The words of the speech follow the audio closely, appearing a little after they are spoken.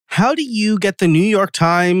How do you get the New York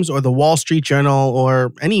Times or the Wall Street Journal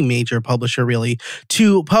or any major publisher really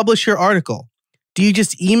to publish your article? Do you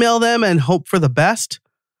just email them and hope for the best?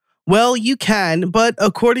 Well, you can, but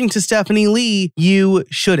according to Stephanie Lee, you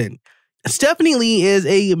shouldn't. Stephanie Lee is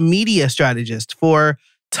a media strategist for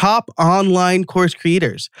top online course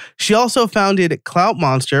creators. She also founded Clout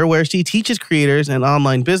Monster, where she teaches creators and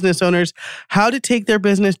online business owners how to take their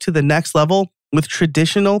business to the next level with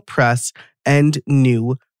traditional press and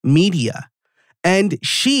new media. And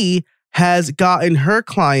she has gotten her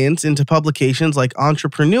clients into publications like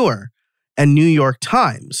Entrepreneur and New York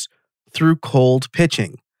Times through cold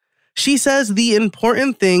pitching. She says the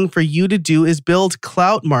important thing for you to do is build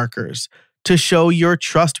clout markers to show you're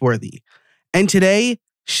trustworthy. And today,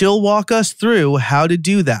 she'll walk us through how to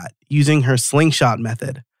do that using her slingshot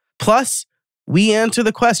method. Plus, we answer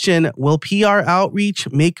the question, will PR outreach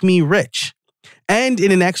make me rich? And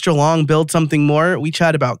in an extra long Build Something More, we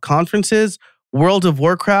chat about conferences, World of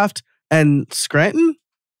Warcraft, and Scranton,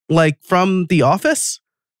 like from The Office.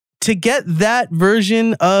 To get that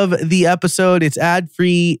version of the episode, it's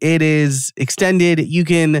ad-free, it is extended. You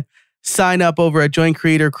can sign up over at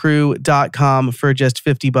joincreatorcrew.com for just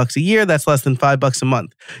 $50 a year. That's less than $5 a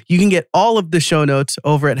month. You can get all of the show notes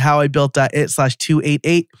over at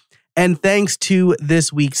howibuilt.it/288. And thanks to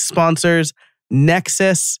this week's sponsors,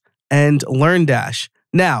 Nexus and LearnDash.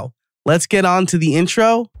 Now, let's get on to the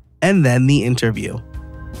intro and then the interview.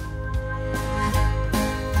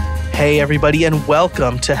 Hey everybody, and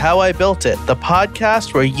welcome to How I Built It, the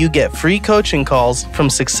podcast where you get free coaching calls from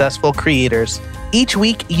successful creators. Each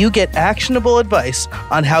week, you get actionable advice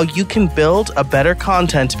on how you can build a better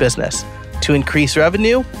content business to increase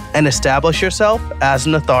revenue and establish yourself as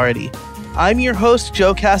an authority. I'm your host,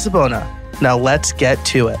 Joe Casabona. Now let's get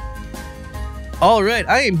to it. All right,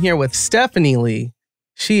 I am here with Stephanie Lee.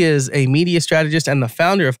 She is a media strategist and the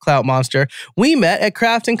founder of Clout Monster. We met at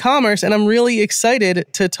Craft and Commerce, and I'm really excited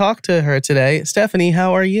to talk to her today. Stephanie,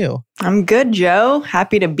 how are you? I'm good, Joe.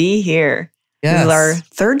 Happy to be here. Yes. This is our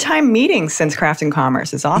third time meeting since Craft and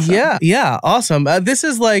Commerce. It's awesome. Yeah, awesome. This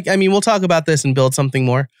is we'll talk about this and Build Something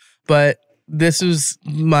More, but this is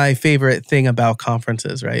my favorite thing about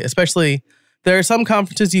conferences, right? Especially, there are some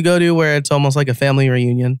conferences you go to where it's almost like a family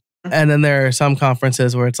reunion. And then there are some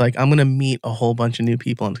conferences where it's like, I'm going to meet a whole bunch of new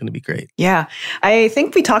people and it's going to be great. Yeah. I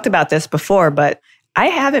think we talked about this before, but I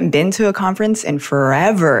haven't been to a conference in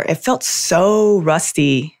forever. It felt so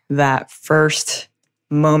rusty that first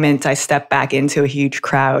moment I stepped back into a huge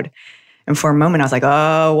crowd. And for a moment, I was like,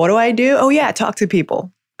 oh, what do I do? Oh, yeah, talk to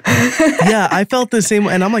people. Yeah, I felt the same.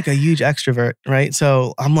 And I'm like a huge extrovert, right?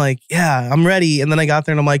 So I'm like, yeah, I'm ready. And then I got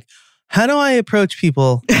there and I'm like, how do I approach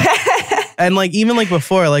people? And even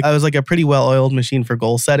before, I was a pretty well-oiled machine for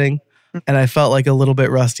goal setting. And I felt a little bit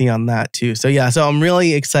rusty on that too. So I'm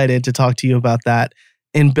really excited to talk to you about that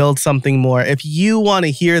and Build Something More. If you want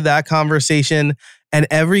to hear that conversation and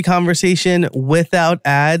every conversation without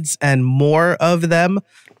ads and more of them,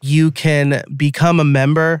 you can become a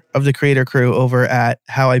member of the Creator Crew over at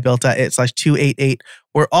howibuilt.it/288,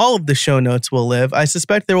 where all of the show notes will live. I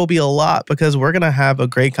suspect there will be a lot because we're going to have a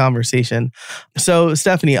great conversation. So,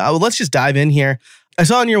 Stephanie, let's just dive in here. I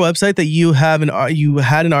saw on your website that you had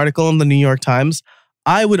an article in the New York Times.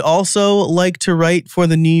 I would also like to write for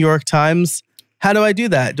the New York Times. How do I do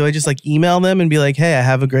that? Do I just email them and be like, hey, I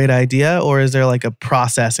have a great idea? Or is there a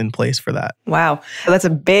process in place for that? Wow. That's a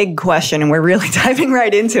big question. And we're really diving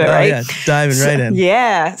right into it, right? Yeah, diving right in.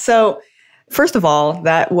 Yeah. So first of all,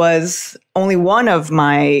 that was only one of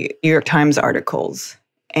my New York Times articles.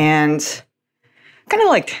 And kind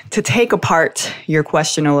of to take apart your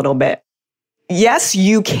question a little bit. Yes,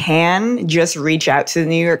 you can just reach out to the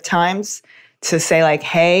New York Times to say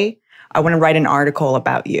hey, I want to write an article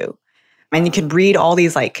about you. And you can read all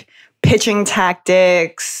these pitching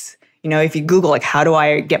tactics. If you Google how do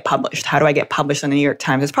I get published? How do I get published on the New York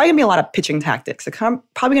Times? There's probably going to be a lot of pitching tactics. It's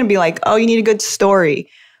probably going to be oh, you need a good story.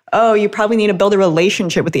 Oh, you probably need to build a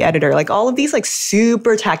relationship with the editor. All of these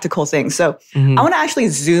super tactical things. So I want to actually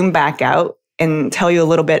zoom back out and tell you a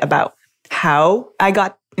little bit about how I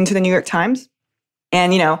got into the New York Times.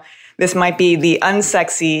 And, this might be the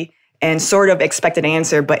unsexy and sort of expected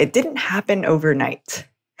answer, but it didn't happen overnight.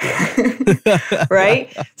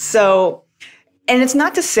 Right? So, and it's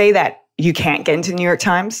not to say that you can't get into the New York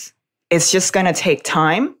Times. It's just going to take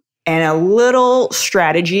time and a little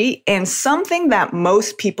strategy and something that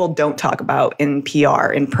most people don't talk about in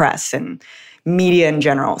PR, in press, and media in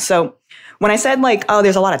general. So when I said oh,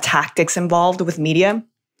 there's a lot of tactics involved with media,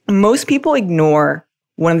 most people ignore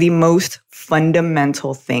one of the most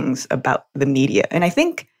fundamental things about the media. And I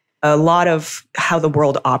think a lot of how the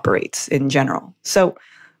world operates in general. So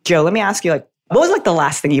Joe, let me ask you, like, what was like the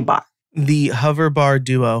last thing you bought? The Hoverbar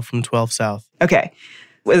Duo from 12 South. Okay.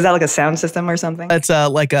 Is that like a sound system or something? It's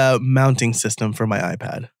like a mounting system for my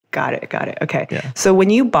iPad. Got it. Okay. Yeah. So when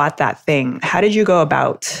you bought that thing, how did you go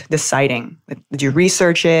about deciding? Did you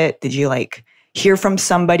research it? Did you like hear from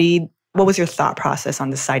somebody? What was your thought process on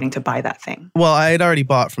deciding to buy that thing? Well, I had already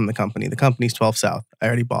bought from the company. The company's 12 South. I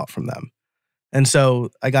already bought from them. And so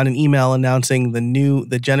I got an email announcing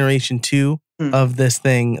the generation 2 of this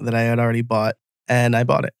thing that I had already bought, and I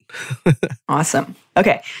bought it. Awesome.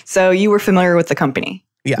 Okay. So you were familiar with the company.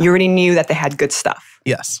 Yeah. You already knew that they had good stuff.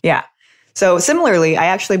 Yes. Yeah. So similarly, I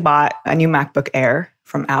actually bought a new MacBook Air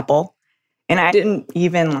from Apple, and I didn't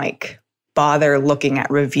even like bother looking at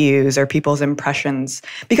reviews or people's impressions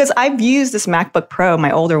because I've used this MacBook Pro,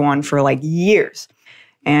 my older one, for like years.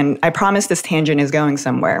 And I promise this tangent is going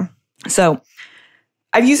somewhere. So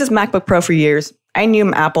I've used this MacBook Pro for years. I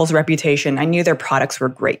knew Apple's reputation. I knew their products were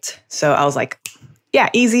great. So I was like, yeah,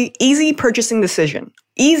 easy purchasing decision.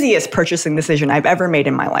 Easiest purchasing decision I've ever made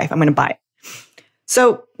in my life. I'm going to buy it.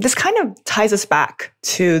 So this kind of ties us back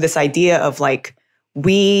to this idea of like,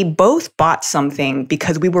 we both bought something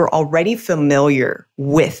because we were already familiar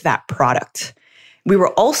with that product. We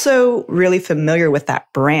were also really familiar with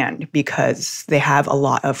that brand because they have a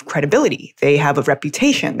lot of credibility. They have a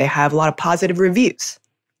reputation. They have a lot of positive reviews.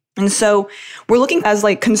 And so we're looking as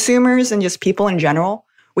like consumers and just people in general.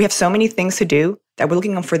 We have so many things to do that we're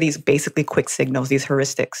looking for these basically quick signals, these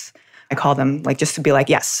heuristics. I call them like just to be like,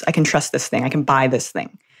 yes, I can trust this thing. I can buy this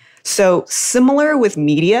thing. So similar with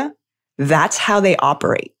media, that's how they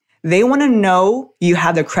operate. They want to know you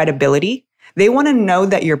have the credibility. They want to know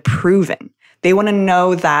that you're proven. They want to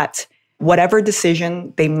know that whatever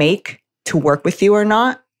decision they make to work with you or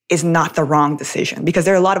not is not the wrong decision because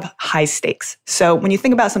there are a lot of high stakes. So when you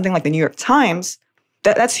think about something like the New York Times,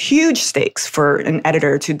 that's huge stakes for an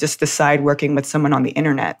editor to just decide working with someone on the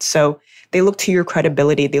internet. So they look to your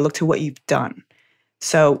credibility. They look to what you've done.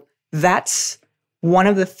 So that's one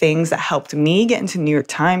of the things that helped me get into New York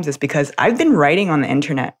Times is because I've been writing on the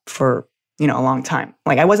internet for, a long time.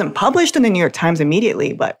 Like I wasn't published in the New York Times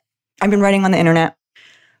immediately, but I've been writing on the internet.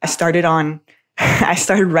 I started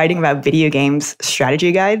writing about video games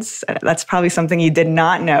strategy guides. That's probably something you did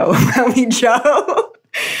not know about me, Joe.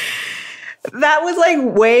 That was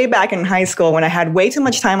like way back in high school when I had way too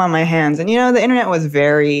much time on my hands. And, the internet was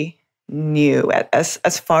very new as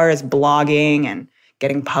far as blogging and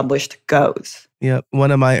getting published goes. Yeah. One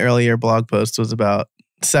of my earlier blog posts was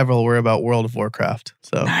several were about World of Warcraft.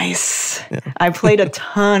 So nice. Yeah. I played a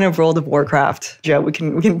ton of World of Warcraft, Joe. We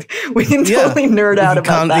can totally nerd out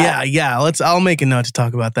about that. Yeah. I'll make a note to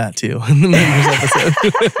talk about that too in the members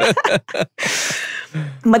episode.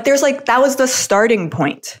 But that was the starting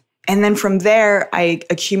point. And then from there, I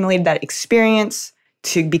accumulated that experience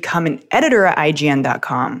to become an editor at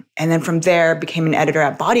IGN.com. And then from there, became an editor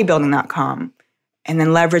at bodybuilding.com. And then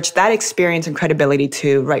leveraged that experience and credibility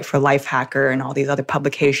to write for Lifehacker and all these other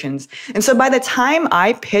publications. And so by the time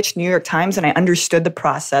I pitched New York Times and I understood the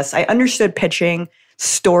process, I understood pitching,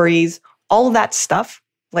 stories, all of that stuff,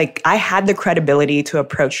 like I had the credibility to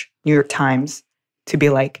approach New York Times to be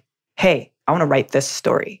like, hey, I want to write this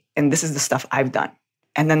story. And this is the stuff I've done.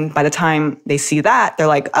 And then by the time they see that, they're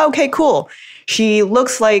like, okay, cool. She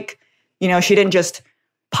looks like, she didn't just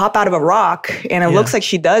pop out of a rock and it looks like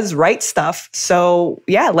she does write stuff. So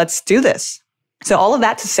yeah, let's do this. So all of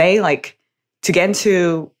that to say, like to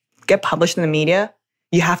get published in the media,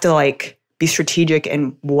 you have to be strategic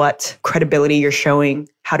in what credibility you're showing,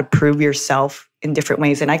 how to prove yourself in different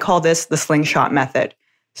ways. And I call this the slingshot method.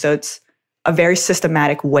 So it's a very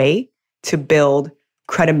systematic way to build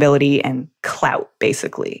credibility and clout,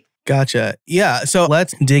 basically. Gotcha. Yeah. So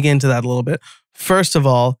let's dig into that a little bit. First of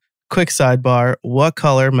all, quick sidebar. What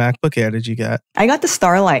color MacBook Air did you get? I got the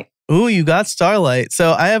Starlight. Ooh, you got Starlight.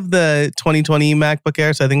 So I have the 2020 MacBook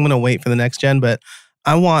Air, so I think I'm going to wait for the next gen, but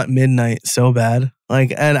I want Midnight so bad.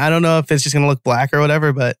 And I don't know if it's just going to look black or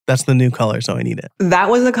whatever, but that's the new color, so I need it. That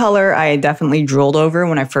was the color I definitely drooled over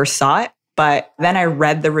when I first saw it. But then I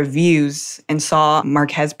read the reviews and saw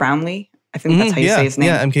Marquez Brownlee. I think that's how you say his name.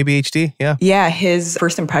 Yeah, MKBHD. Yeah. Yeah, his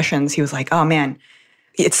first impressions, he was like, oh man,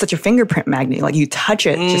 it's such a fingerprint magnet. Like you touch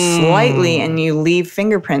it just slightly and you leave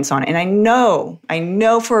fingerprints on it. And I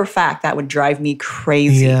know for a fact that would drive me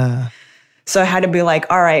crazy. Yeah. So I had to be like,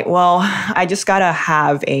 all right, well, I just got to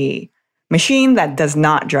have a machine that does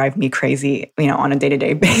not drive me crazy, on a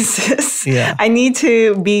day-to-day basis. Yeah. I need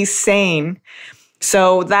to be sane.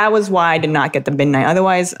 So that was why I did not get the Midnight.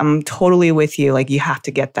 Otherwise, I'm totally with you. Like you have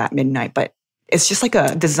to get that Midnight, but it's just like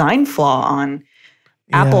a design flaw on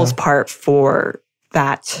Apple's part for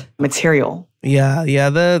that material. Yeah.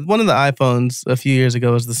 The one of the iPhones a few years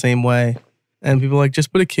ago was the same way. And people were like,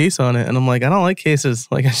 just put a case on it. And I'm like, I don't like cases.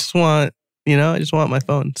 Like, I just want my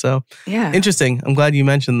phone. So Yeah. interesting. I'm glad you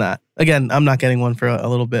mentioned that. Again, I'm not getting one for a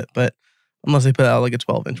little bit, but unless they put out like a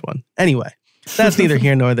 12-inch one. Anyway, that's neither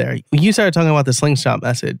here nor there. You started talking about the slingshot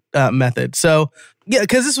method. So yeah,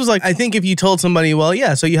 because this was like, I think if you told somebody, well,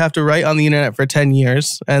 yeah, so you have to write on the internet for 10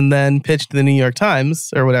 years and then pitch to the New York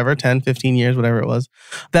Times or whatever, 10, 15 years, whatever it was,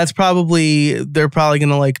 they're probably going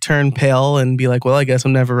to like turn pale and be like, well, I guess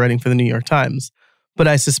I'm never writing for the New York Times. But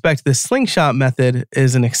I suspect the slingshot method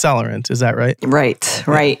is an accelerant. Is that right?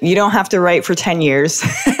 Right. You don't have to write for 10 years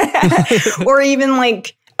or even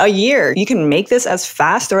like a year. You can make this as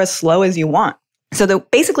fast or as slow as you want. So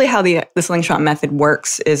basically how the slingshot method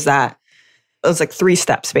works is that it's like 3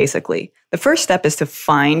 steps, basically. The first step is to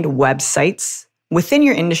find websites within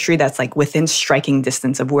your industry that's like within striking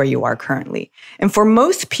distance of where you are currently. And for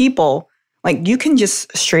most people, like you can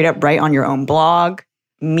just straight up write on your own blog,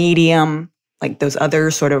 Medium, like those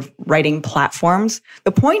other sort of writing platforms.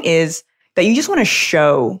 The point is that you just want to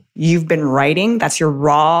show you've been writing. That's your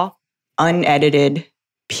raw, unedited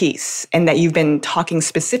piece. And that you've been talking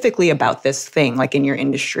specifically about this thing, like in your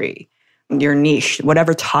industry, your niche,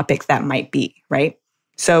 whatever topic that might be, right?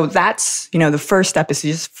 So that's, the first step is to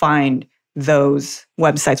just find those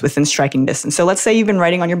websites within striking distance. So let's say you've been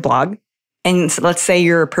writing on your blog, and let's say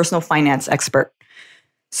you're a personal finance expert.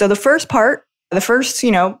 So the first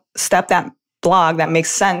step, that blog that makes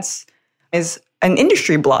sense is an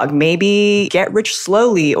industry blog, maybe Get Rich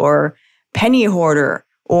Slowly or Penny Hoarder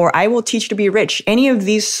or I Will Teach You to Be Rich. Any of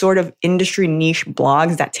these sort of industry niche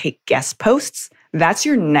blogs that take guest posts, that's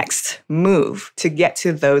your next move to get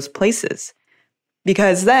to those places.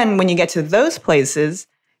 Because then when you get to those places,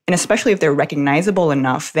 and especially if they're recognizable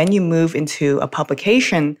enough, then you move into a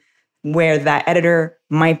publication where that editor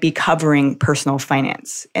might be covering personal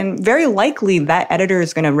finance. And very likely that editor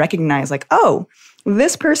is going to recognize like, oh,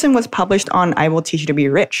 this person was published on I Will Teach You to Be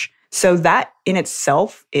Rich. So that in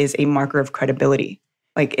itself is a marker of credibility.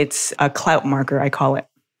 Like it's a clout marker, I call it.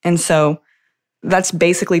 And so that's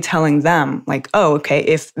basically telling them like, oh, okay,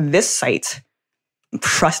 if this site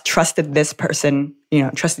trusted this person,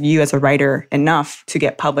 trusted you as a writer enough to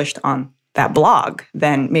get published on that blog,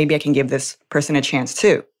 then maybe I can give this person a chance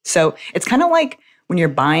too. So it's kind of like when you're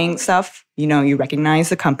buying stuff, you recognize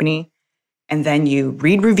the company and then you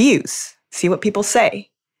read reviews, see what people say.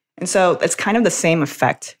 And so it's kind of the same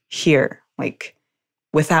effect here, like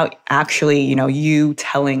without actually, you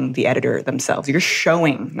telling the editor themselves. You're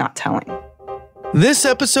showing, not telling. This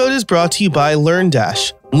episode is brought to you by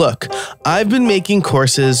LearnDash. Look, I've been making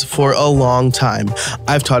courses for a long time.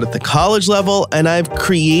 I've taught at the college level, and I've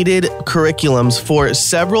created curriculums for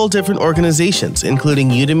several different organizations, including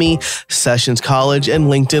Udemy, Sessions College, and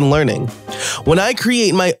LinkedIn Learning. When I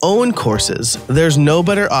create my own courses, there's no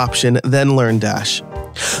better option than LearnDash.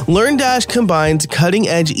 LearnDash combines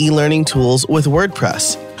cutting-edge e-learning tools with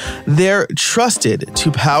WordPress. They're trusted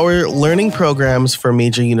to power learning programs for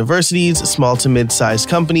major universities, small to mid-sized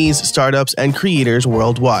companies, startups, and creators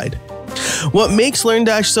worldwide. What makes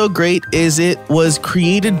LearnDash so great is it was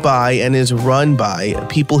created by and is run by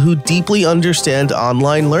people who deeply understand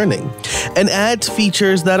online learning and adds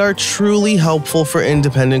features that are truly helpful for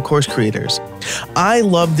independent course creators. I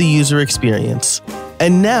love the user experience.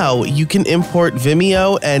 And now you can import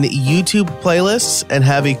Vimeo and YouTube playlists and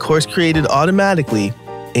have a course created automatically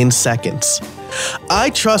in seconds. I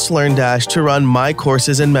trust LearnDash to run my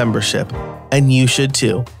courses and membership, and you should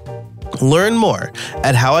too. Learn more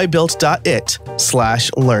at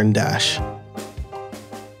howibuilt.it/LearnDash.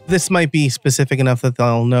 This might be specific enough that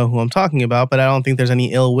they'll know who I'm talking about, but I don't think there's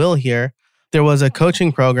any ill will here. There was a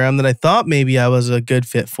coaching program that I thought maybe I was a good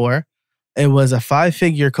fit for. It was a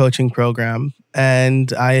 5-figure coaching program,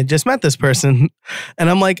 and I had just met this person, and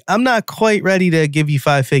I'm like, I'm not quite ready to give you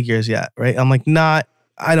 5 figures yet, right? I'm like,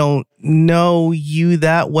 I don't know you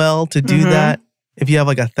that well to do that. If you have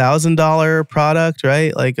like $1,000 product,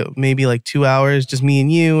 right? Like maybe like 2 hours, just me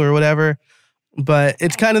and you or whatever. But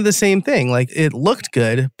it's kind of the same thing. Like it looked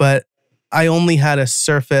good, but I only had a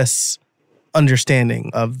surface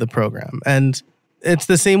understanding of the program. And it's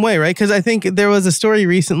the same way, right? Because I think there was a story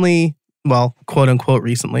recently, well, quote unquote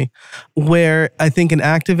recently, where I think an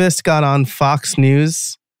activist got on Fox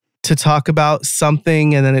News to talk about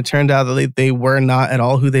something, and then it turned out that they were not at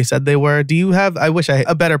all who they said they were. Do you have, I wish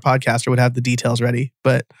a better podcaster would have the details ready,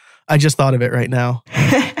 but I just thought of it right now.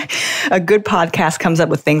 A good podcast comes up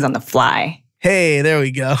with things on the fly. Hey, there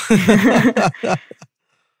we go.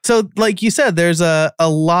 So like you said, there's a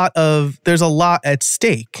lot at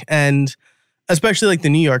stake. And especially like the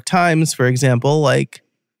New York Times, for example, like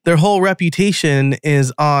their whole reputation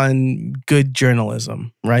is on good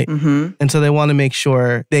journalism, right? Mm-hmm. And so they want to make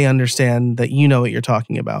sure they understand that you know what you're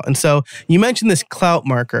talking about. And so you mentioned this clout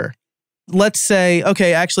marker. Let's say,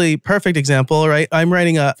 okay, actually, perfect example, right? I'm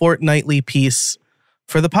writing a fortnightly piece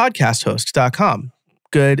for the podcasthost.com.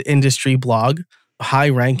 Good industry blog, high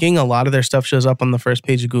ranking. A lot of their stuff shows up on the first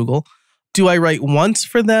page of Google. Do I write once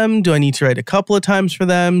for them? Do I need to write a couple of times for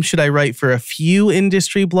them? Should I write for a few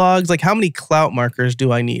industry blogs? Like, how many clout markers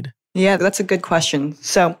do I need? Yeah, that's a good question.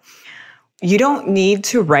 So you don't need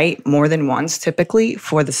to write more than once typically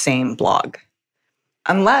for the same blog,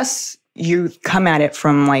 unless you come at it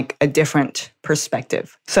from like a different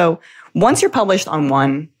perspective. So once you're published on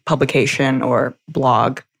one publication or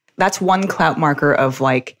blog, that's one clout marker of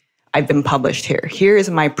like, I've been published here. Here is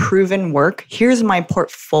my proven work. Here's my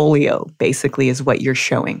portfolio, basically, is what you're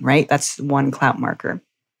showing, right? That's one clout marker.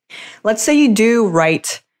 Let's say you do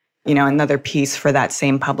write, another piece for that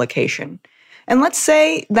same publication. And let's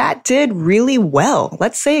say that did really well.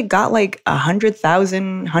 Let's say it got like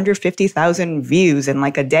 100,000, 150,000 views in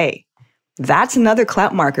like a day. That's another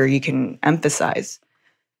clout marker you can emphasize.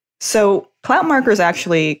 So clout markers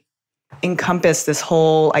actually encompass this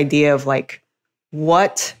whole idea of like,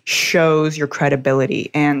 what shows your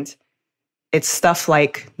credibility? And it's stuff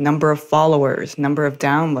like number of followers, number of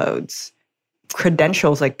downloads,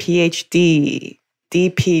 credentials like PhD,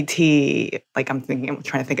 DPT, I'm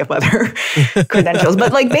trying to think of other credentials,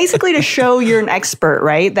 but like basically to show you're an expert,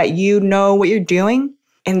 right? That you know what you're doing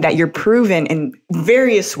and that you're proven in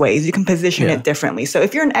various ways. You can position it differently. So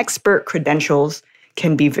if you're an expert, credentials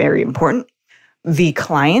can be very important. The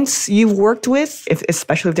clients you've worked with,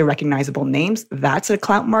 especially if they're recognizable names, that's a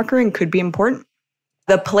clout marker and could be important.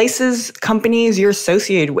 The places, companies you're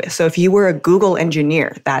associated with. So if you were a Google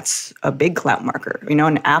engineer, that's a big clout marker.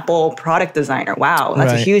 An Apple product designer. Wow,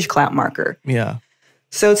 that's a huge clout marker. Yeah.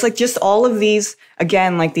 So it's like just all of these,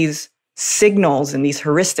 again, like these signals and these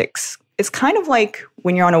heuristics. It's kind of like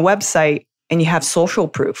when you're on a website and you have social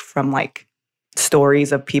proof from like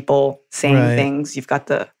stories of people saying things. You've got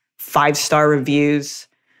the 5-star reviews.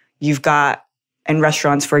 You've got, in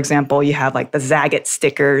restaurants, for example, you have like the Zagat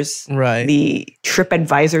stickers, the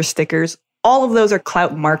TripAdvisor stickers. All of those are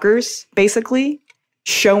clout markers, basically,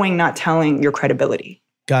 showing, not telling your credibility.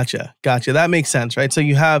 Gotcha. That makes sense, right? So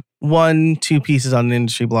you have 1-2 pieces on an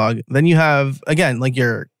industry blog. Then you have, again, like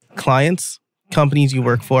your clients, companies you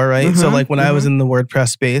work for, right? So like when I was in the WordPress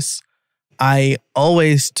space, I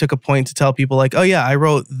always took a point to tell people like, oh yeah, I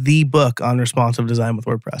wrote the book on responsive design with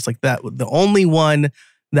WordPress. Like that, the only one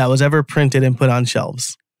that was ever printed and put on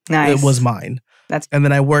shelves. Nice. It was mine. And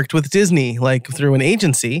then I worked with Disney, like through an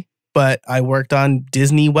agency, but I worked on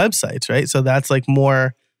Disney websites, right? So that's like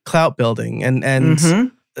more clout building. And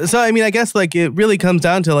so, I mean, I guess like it really comes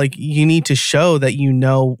down to like, you need to show that you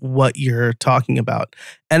know what you're talking about.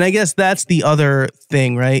 And I guess that's the other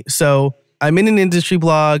thing, right? So I'm in an industry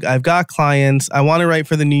blog. I've got clients. I want to write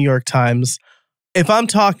for the New York Times. If I'm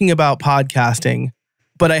talking about podcasting,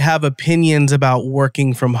 but I have opinions about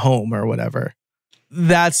working from home or whatever,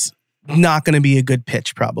 that's not going to be a good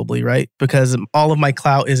pitch probably, right? Because all of my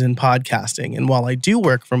clout is in podcasting. And while I do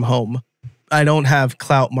work from home, I don't have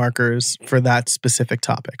clout markers for that specific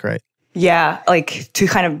topic, right? Yeah, like to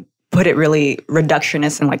kind of put it really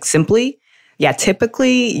reductionist and like simply,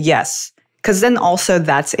 typically, yes. Because then also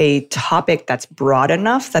that's a topic that's broad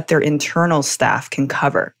enough that their internal staff can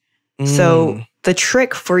cover. So the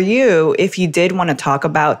trick for you, if you did want to talk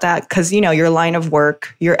about that, because, your line of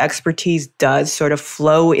work, your expertise does sort of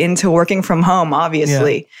flow into working from home,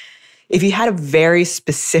 obviously. Yeah. If you had a very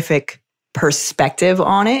specific perspective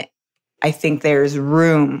on it, I think there's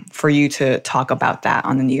room for you to talk about that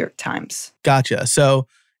on the New York Times. Gotcha. So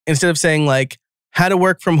instead of saying like how to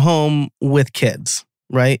work from home with kids,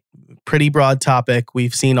 right? Pretty broad topic.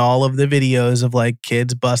 We've seen all of the videos of like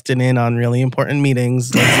kids busting in on really important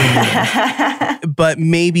meetings. But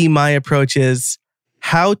maybe my approach is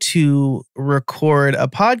how to record a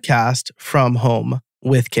podcast from home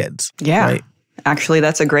with kids. Yeah. Right? Actually,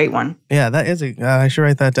 that's a great one. Yeah, that is I should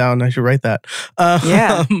write that down. I should write that.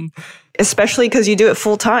 Yeah. Especially because you do it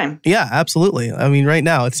full time. Yeah, absolutely. I mean, right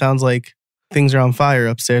now it sounds like things are on fire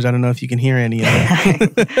upstairs. I don't know if you can hear any of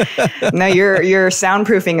it. No, your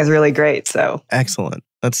soundproofing is really great. So excellent.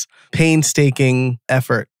 That's painstaking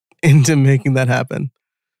effort into making that happen.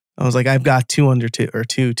 I was like, I've got 2 under 2 or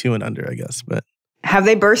 2 and under, I guess. But have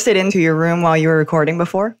they bursted into your room while you were recording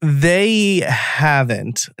before? They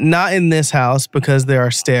haven't. Not in this house because there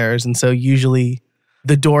are stairs. And so usually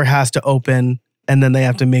the door has to open and then they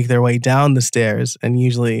have to make their way down the stairs. And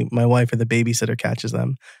usually my wife or the babysitter catches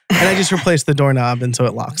them. And I just replaced the doorknob, and so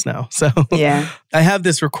it locks now. So Yeah. I have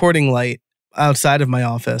this recording light outside of my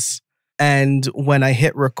office. And when I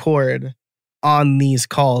hit record on these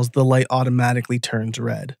calls, the light automatically turns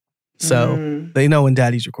red. So they know when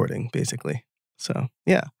daddy's recording, basically. So,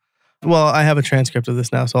 yeah. Well, I have a transcript of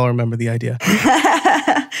this now, so I'll remember the idea.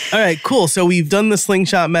 All right, cool. So we've done the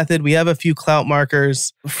slingshot method. We have a few clout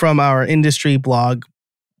markers from our industry blog.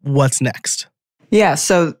 What's next? Yeah,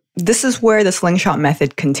 so this is where the slingshot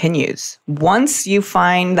method continues. Once you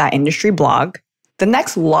find that industry blog, the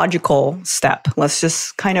next logical step, let's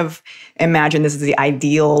just kind of imagine this is the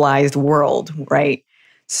idealized world, right?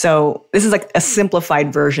 So this is like a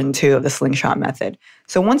simplified version too of the slingshot method.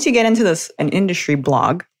 So once you get into an industry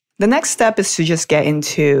blog, the next step is to just get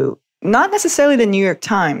into not necessarily the New York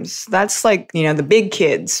Times. That's like, the big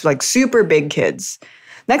kids, like super big kids.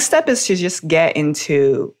 Next step is to just get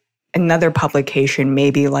into another publication,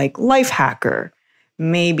 maybe like Lifehacker,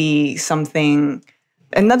 maybe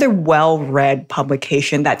another well-read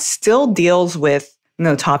publication that still deals with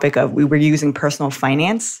the topic of, we were using personal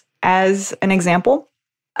finance as an example.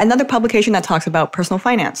 Another publication that talks about personal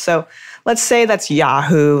finance. So let's say that's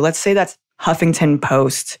Yahoo, let's say that's Huffington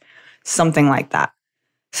Post, something like that.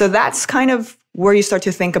 So that's kind of where you start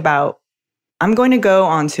to think about, I'm going to go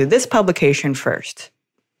onto this publication first,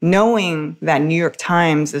 knowing that New York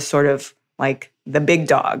Times is sort of like the big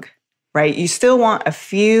dog, right? You still want a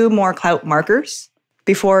few more clout markers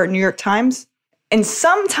before New York Times. And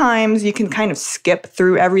sometimes you can kind of skip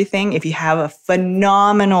through everything if you have a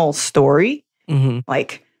phenomenal story,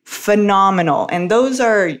 like phenomenal. And those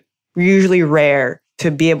are usually rare to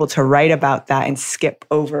be able to write about that and skip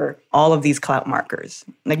over all of these clout markers.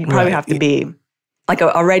 Like you probably have to be like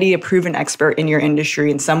already a proven expert in your industry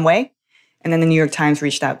in some way. And then the New York Times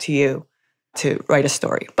reached out to you to write a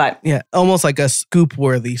story. But yeah, almost like a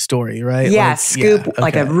scoop-worthy story, right? Yeah,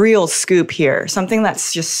 like a real scoop here. Something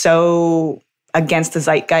that's just so against the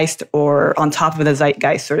zeitgeist or on top of the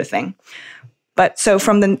zeitgeist sort of thing. But so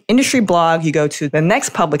from the industry blog, you go to the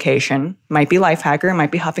next publication, might be Lifehacker, might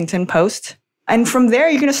be Huffington Post. And from there,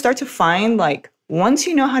 you're going to start to find, like, once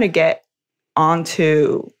you know how to get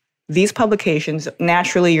onto these publications,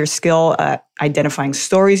 naturally your skill at identifying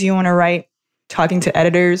stories you want to write, talking to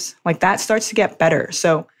editors, like that starts to get better.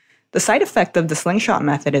 So the side effect of the slingshot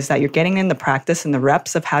method is that you're getting in the practice and the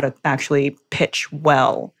reps of how to actually pitch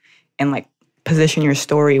well and like position your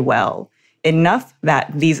story well, enough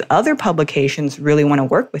that these other publications really want to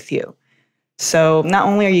work with you. So not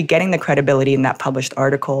only are you getting the credibility in that published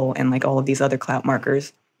article and like all of these other clout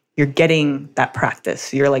markers, you're getting that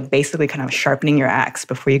practice. You're like basically kind of sharpening your axe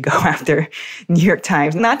before you go after New York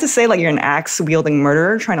Times. Not to say like you're an axe-wielding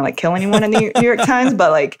murderer trying to like kill anyone in the New York Times,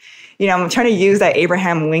 but like, I'm trying to use that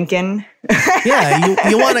Abraham Lincoln. Yeah,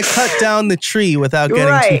 you want to cut down the tree without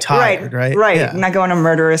getting too tired, right? Right, yeah. Not go on a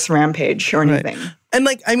murderous rampage or anything. Right. And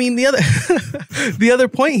like, I mean, the other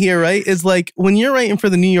point here, right, is like when you're writing for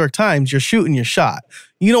the New York Times, you're shooting your shot.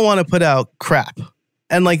 You don't want to put out crap.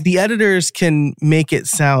 And like the editors can make it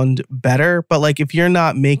sound better, but like if you're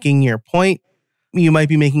not making your point, you might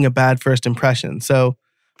be making a bad first impression. So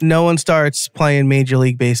no one starts playing Major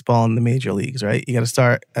League Baseball in the major leagues, right? You got to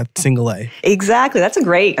start at single A. Exactly. That's a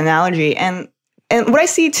great analogy. And what I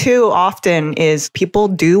see too often is people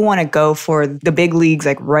do want to go for the big leagues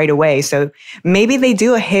like right away. So maybe they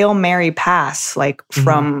do a Hail Mary pass like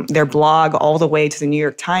from their blog all the way to the New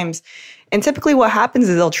York Times. And typically what happens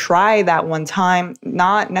is they'll try that one time,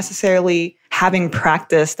 not necessarily having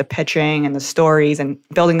practiced the pitching and the stories and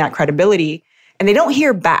building that credibility, and they don't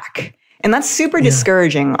hear back. And that's super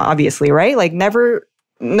discouraging, obviously, right? Like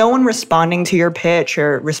no one responding to your pitch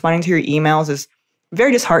or responding to your emails is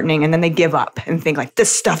very disheartening. And then they give up and think like,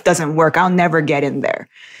 this stuff doesn't work. I'll never get in there.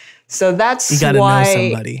 So that's why. You got to know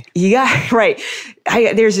somebody. Yeah, right.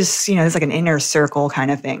 There's this, there's like an inner circle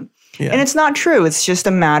kind of thing. Yeah. And it's not true. It's just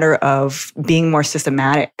a matter of being more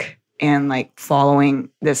systematic and like following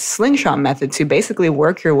this slingshot method to basically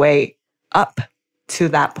work your way up to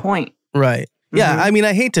that point. Right. Yeah. I mean,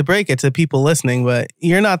 I hate to break it to people listening, but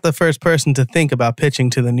you're not the first person to think about pitching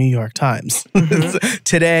to the New York Times.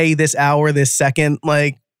 Today, this hour, this second,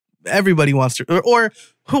 like everybody wants to, or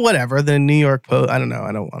whatever, the New York Post. I don't know.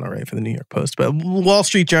 I don't want to write for the New York Post, but Wall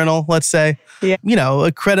Street Journal, let's say,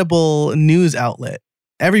 a credible news outlet.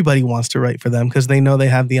 Everybody wants to write for them because they know they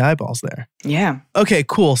have the eyeballs there. Yeah. Okay,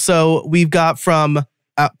 cool. So we've got from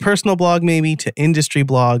a personal blog maybe to industry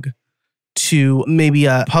blog to maybe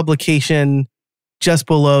a publication just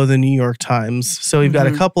below the New York Times. So we've got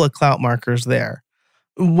a couple of clout markers there.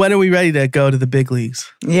 When are we ready to go to the big leagues?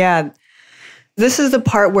 Yeah. This is the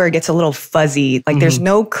part where it gets a little fuzzy. Like there's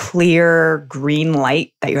no clear green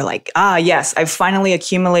light that you're like, yes, I've finally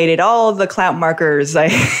accumulated all of the clout markers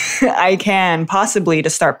I can possibly to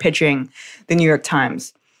start pitching the New York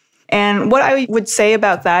Times. And what I would say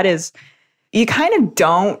about that is you kind of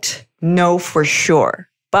don't know for sure.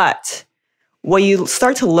 But what you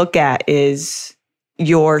start to look at is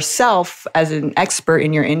yourself as an expert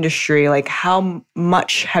in your industry. Like how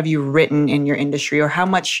much have you written in your industry, or how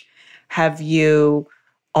much have you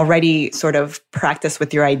already sort of practiced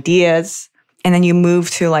with your ideas? And then you move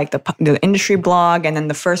to like the industry blog and then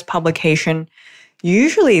the first publication.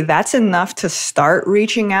 Usually that's enough to start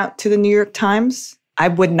reaching out to the New York Times. I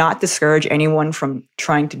would not discourage anyone from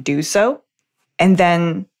trying to do so. And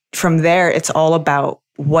then from there, it's all about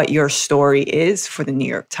what your story is for the New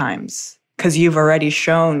York Times, because you've already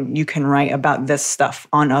shown you can write about this stuff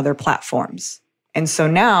on other platforms. And so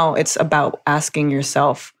now it's about asking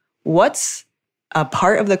yourself, what's a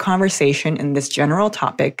part of the conversation in this general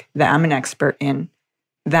topic that I'm an expert in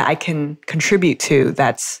that I can contribute to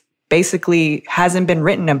that's basically hasn't been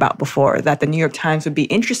written about before, that the New York Times would be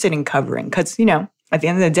interested in covering? Because, at the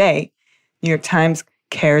end of the day, New York Times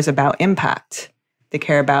cares about impact. They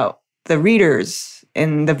care about the readers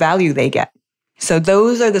and the value they get. So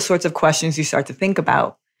those are the sorts of questions you start to think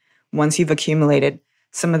about once you've accumulated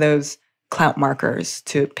some of those clout markers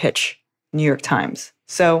to pitch New York Times.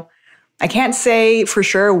 So I can't say for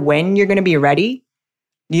sure when you're going to be ready.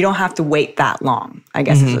 You don't have to wait that long, I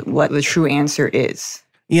guess is what the true answer is.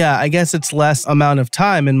 Yeah, I guess it's less amount of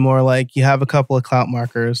time and more like you have a couple of clout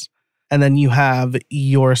markers and then you have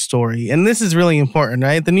your story. And this is really important,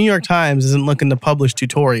 right? The New York Times isn't looking to publish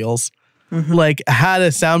tutorials. Like how to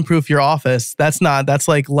soundproof your office. That's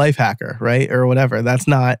like Lifehacker, right? Or whatever. That's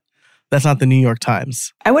not the New York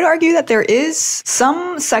Times. I would argue that there is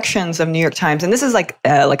some sections of New York Times, and this is like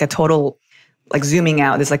a total, like zooming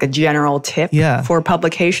out, there's like a general tip for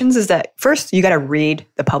publications, is that first you got to read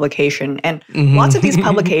the publication. And lots of these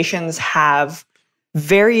publications have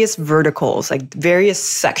various verticals, like various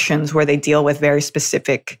sections where they deal with very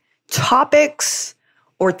specific topics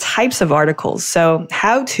or types of articles. So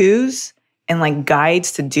how-tos and like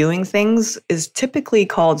guides to doing things is typically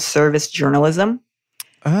called service journalism.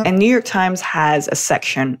 And New York Times has a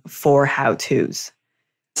section for how-tos.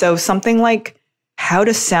 So something like how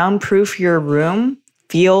to soundproof your room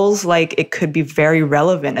feels like it could be very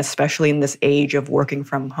relevant, especially in this age of working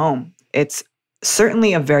from home. It's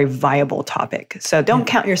certainly a very viable topic. So don't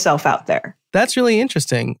count yourself out there. That's really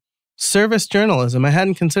interesting. Service journalism. I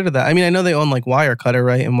hadn't considered that. I mean, I know they own like Wirecutter,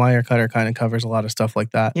 right? And Wirecutter kind of covers a lot of stuff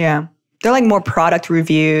like that. Yeah. They're like more product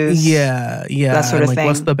reviews. Yeah. That sort of thing.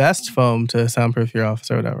 What's the best foam to soundproof your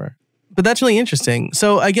office or whatever. But that's really interesting.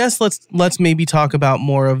 So I guess let's maybe talk about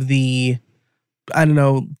more of the, I don't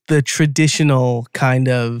know, the traditional kind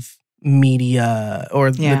of media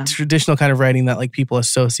or the traditional kind of writing that like people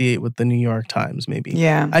associate with the New York Times maybe.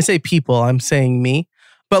 Yeah. I say people, I'm saying me.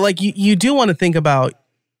 But like you do want to think about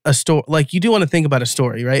a story, like you do want to think about a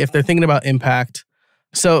story, right? If they're thinking about impact.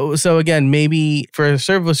 So again, maybe for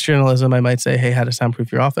service journalism, I might say, hey, how to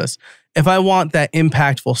soundproof your office. If I want that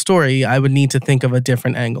impactful story, I would need to think of a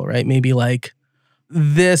different angle, right? Maybe like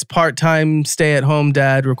this part-time stay-at-home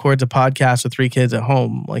dad records a podcast with 3 kids at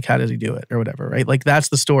home. Like, how does he do it or whatever, right? Like that's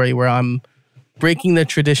the story where I'm breaking the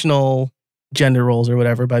traditional gender roles or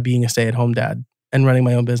whatever by being a stay-at-home dad and running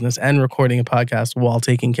my own business and recording a podcast while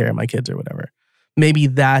taking care of my kids or whatever. Maybe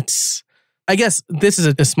that's, I guess this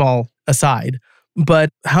is a small aside, but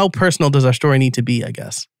how personal does our story need to be, I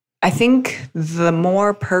guess? I think the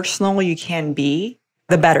more personal you can be,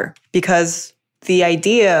 the better. Because the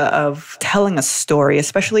idea of telling a story,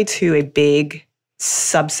 especially to a big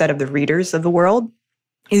subset of the readers of the world,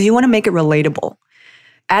 is you want to make it relatable.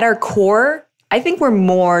 At our core, I think we're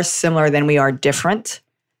more similar than we are different.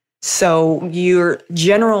 So your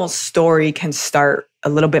general story can start a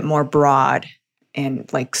little bit more broad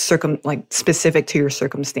and like specific to your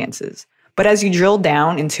circumstances. But as you drill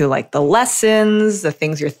down into like the lessons, the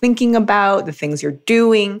things you're thinking about, the things you're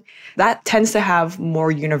doing, that tends to have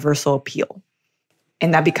more universal appeal.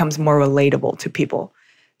 And that becomes more relatable to people.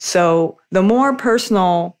 So the more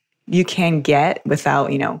personal you can get without,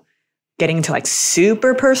 getting into like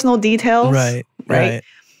super personal details. Right.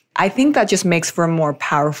 I think that just makes for a more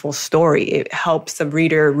powerful story. It helps the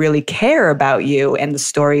reader really care about you and the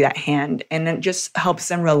story at hand. And it just helps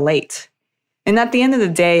them relate. And at the end of the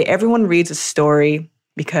day, everyone reads a story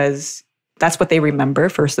because that's what they remember,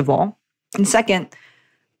 first of all. And second,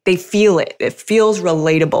 they feel it. It feels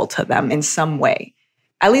relatable to them in some way.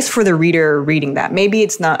 at least for the reader reading that. Maybe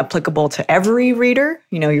it's not applicable to every reader,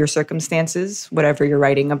 your circumstances, whatever you're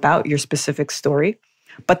writing about, your specific story.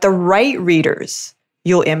 But the right readers,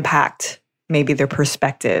 you'll impact maybe their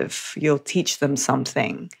perspective. You'll teach them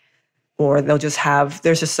something, or there's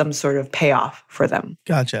just some sort of payoff for them.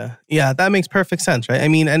 Gotcha. Yeah, that makes perfect sense, right? I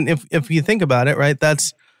mean, and if you think about it, right,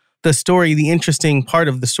 that's the story. The interesting part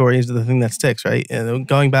of the story is the thing that sticks, right?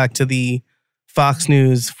 Going back to the Fox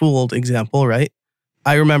News Fooled example, right?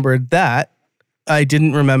 I remembered that. I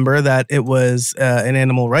didn't remember that it was an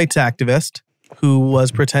animal rights activist who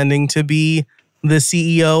was pretending to be the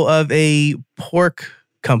CEO of a pork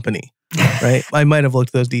company, right? I might have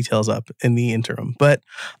looked those details up in the interim, but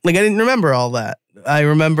I didn't remember all that. I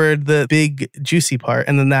remembered the big juicy part,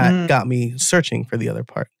 and then that got me searching for the other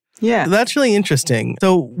part. Yeah. So that's really interesting.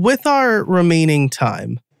 So with our remaining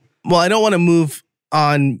time, well, I don't want to move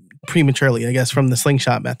on prematurely, I guess, from the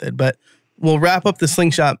slingshot method, but we'll wrap up the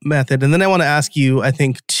slingshot method. And then I want to ask you, I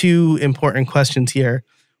think, two important questions here.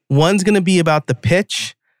 One's going to be about the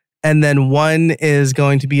pitch, and then one is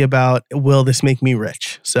going to be about, will this make me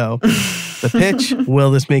rich? So the pitch,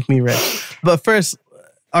 will this make me rich? But first,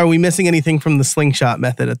 are we missing anything from the slingshot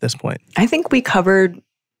method at this point? I think we covered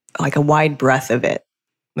a wide breadth of it.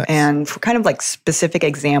 Nice. And for kind of specific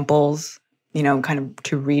examples, kind of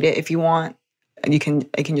to read it if you want, I can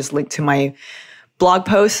just link to my blog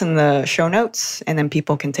posts in the show notes, and then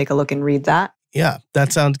people can take a look and read that. Yeah,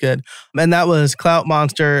 that sounds good. And that was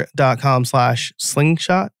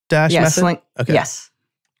cloutmonster.com/slingshot method? Okay. Yes.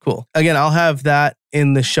 Cool. Again, I'll have that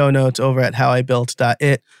in the show notes over at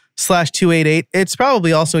howibuilt.it/288. It's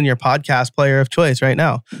probably also in your podcast player of choice right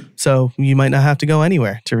now. So you might not have to go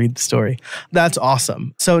anywhere to read the story. That's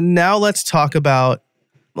awesome. So now let's talk about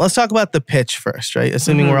the pitch first, right?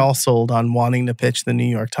 Assuming we're all sold on wanting to pitch the New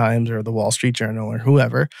York Times or the Wall Street Journal or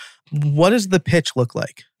whoever. What does the pitch look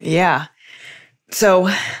like? Yeah. So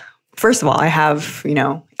first of all, I have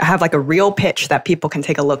a real pitch that people can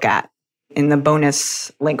take a look at in the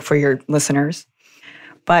bonus link for your listeners.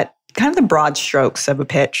 But kind of the broad strokes of a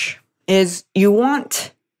pitch is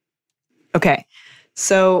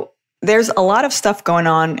so there's a lot of stuff going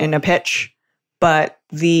on in a pitch, but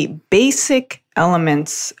the basic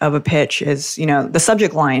elements of a pitch is, the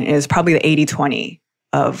subject line is probably the 80-20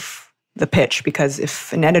 of the pitch, because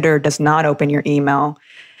if an editor does not open your email,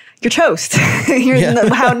 you're toast.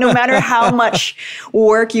 No matter how much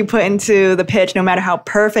work you put into the pitch, no matter how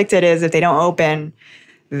perfect it is, if they don't open,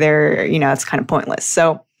 it's kind of pointless.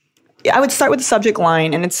 So I would start with the subject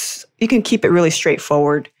line, and you can keep it really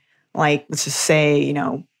straightforward. Let's just say,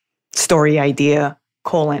 story idea, :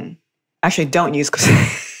 actually, don't use. I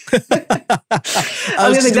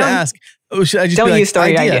was just going to ask. Should I just don't use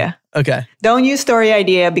story idea. Okay. Don't use story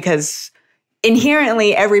idea, because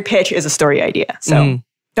inherently every pitch is a story idea. So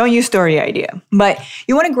don't use story idea. But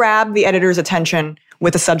you want to grab the editor's attention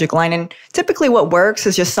with a subject line. And typically what works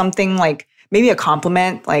is just something like maybe a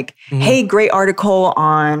compliment, hey, great article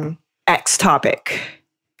on X topic.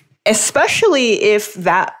 Especially if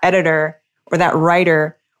that editor or that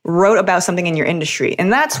writer wrote about something in your industry. And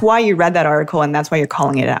that's why you read that article, and that's why you're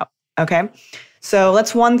calling it out. Okay? So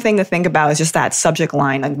that's one thing to think about, is just that subject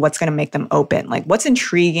line, what's going to make them open, what's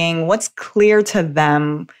intriguing, what's clear to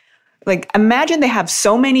them. Imagine they have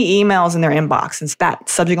so many emails in their inbox, and that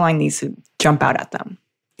subject line needs to jump out at them.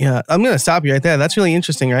 Yeah, I'm going to stop you right there. That's really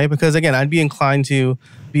interesting, right? Because again, I'd be inclined to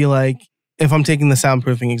be if I'm taking the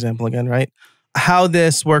soundproofing example again, right? How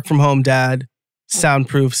this work from home dad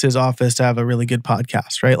soundproofs his office to have a really good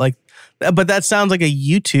podcast, right? But that sounds like a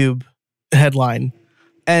YouTube headline,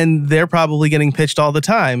 and they're probably getting pitched all the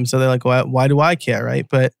time. So they're like, why do I care, right?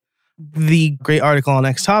 But the great article on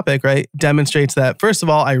X topic, right, demonstrates that, first of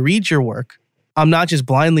all, I read your work. I'm not just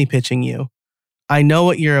blindly pitching you. I know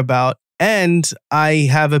what you're about, and I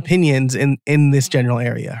have opinions in this general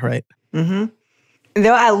area, right? Mm-hmm.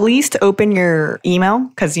 They'll at least open your email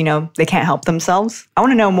because, they can't help themselves. I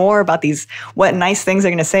want to know more about what nice things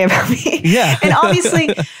they're going to say about me. Yeah. And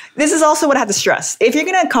obviously, this is also what I have to stress. If you're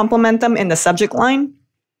going to compliment them in the subject line,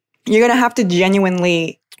 you're going to have to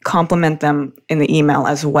genuinely compliment them in the email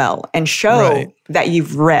as well and show that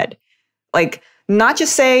you've read. Not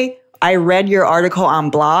just say, I read your article on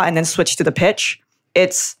blah, and then switch to the pitch.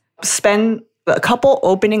 It's spend a couple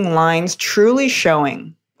opening lines truly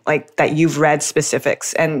showing that you've read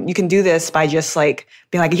specifics. And you can do this by just being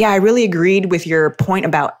yeah, I really agreed with your point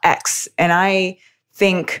about X. And I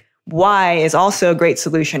think Y is also a great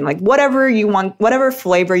solution. Whatever you want, whatever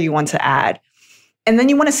flavor you want to add. And then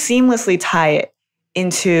you want to seamlessly tie it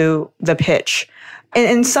into the pitch. And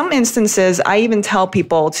in some instances, I even tell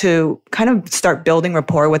people to kind of start building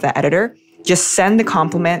rapport with the editor Just send the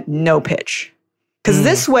compliment, no pitch. Because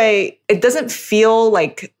this way, it doesn't feel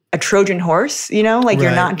like a Trojan horse, you know, like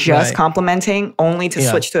you're not just complimenting only to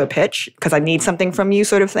switch to a pitch because I need something from you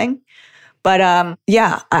sort of thing. But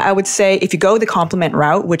I would say if you go the compliment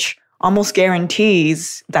route, which almost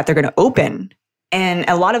guarantees that they're going to open. And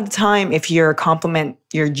a lot of the time, if your compliment,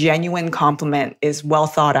 your genuine compliment is well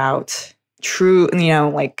thought out, true, you know,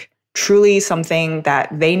 like truly something that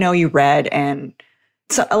they know you read. And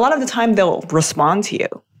so a lot of the time they'll respond to you.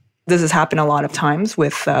 This has happened a lot of times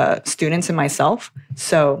with students and myself.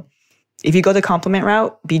 So if you go the compliment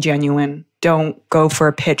route, be genuine. Don't go for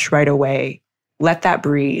a pitch right away. Let that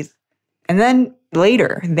breathe. And then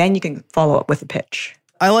later, then you can follow up with a pitch.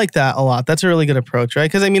 I like that a lot. That's a really good approach, right?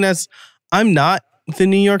 Because I mean, I'm not the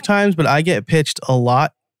New York Times, but I get pitched a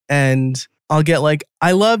lot and I'll get like,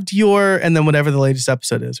 I loved your, and then whatever the latest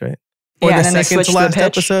episode is, right? Or the second to last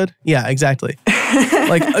episode. Yeah, exactly.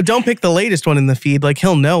 Like, don't pick the latest one in the feed. Like,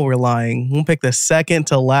 he'll know we're lying. We'll pick the second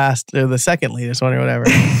to last or the second latest one or whatever.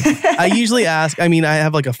 I usually ask, I mean, I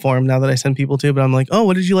have like a form now that I send people to, but I'm like, oh,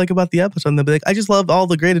 what did you like about the episode? And they'll be like, I just loved all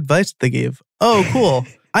the great advice that they gave. Oh, cool.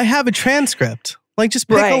 I have a transcript. Like, just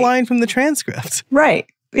pick a line from the transcript. Right.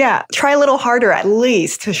 Yeah. Try a little harder at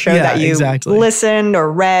least to show that you listened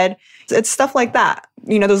or read. It's stuff like that.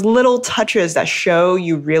 You know, those little touches that show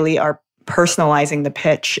you really are personalizing the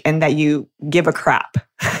pitch and that you give a crap,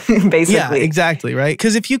 basically. Yeah, exactly, right?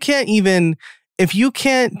 Because if you can't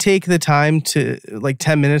take the time to, like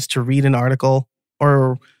 10 minutes to read an article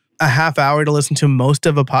or a half hour to listen to most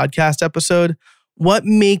of a podcast episode, what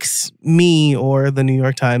makes me or the New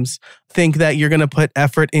York Times think that you're going to put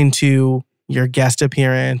effort into your guest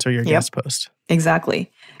appearance or your guest post?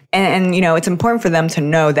 Exactly. And, you know, it's important for them to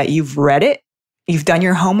know that you've read it, you've done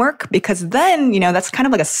your homework, because then, you know, that's kind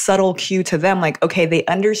of like a subtle cue to them. Like, okay, they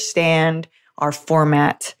understand our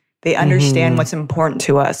format. They understand what's important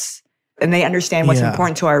to us. And they understand what's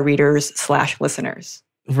important to our readers/listeners.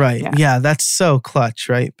 Right. Yeah, that's so clutch,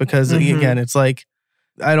 right? Because again, it's like,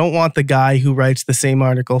 I don't want the guy who writes the same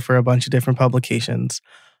article for a bunch of different publications.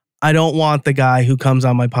 I don't want the guy who comes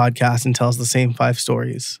on my podcast and tells the same 5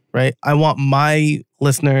 stories, right? I want my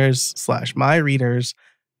listeners/my readers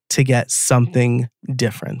to get something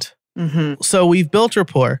different. So we've built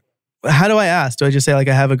rapport. How do I ask? Do I just say like,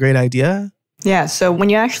 I have a great idea? Yeah. So when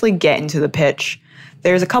you actually get into the pitch,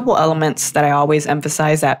 there's a couple elements that I always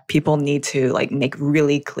emphasize that people need to like make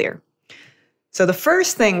really clear. So the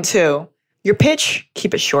first thing too, your pitch,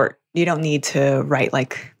 keep it short. You don't need to write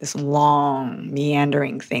like this long,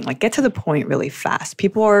 meandering thing. Like get to the point really fast.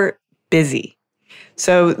 People are busy.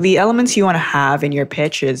 So the elements you want to have in your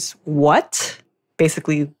pitch is what?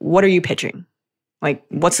 Basically, what are you pitching? Like,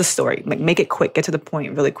 what's the story? Like, make it quick. Get to the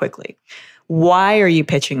point really quickly. Why are you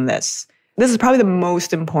pitching this? This is probably the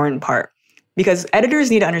most important part because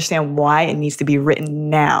editors need to understand why it needs to be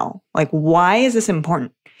written now. Like, why is this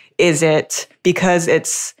important? Is it because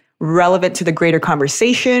it's relevant to the greater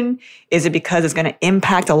conversation? Is it because it's going to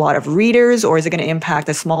impact a lot of readers, or is it going to impact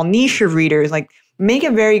a small niche of readers? Like, make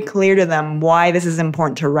it very clear to them why this is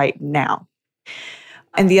important to write now.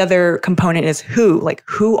 And the other component is who. Like,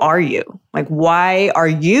 who are you? Like, why are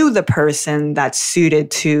you the person that's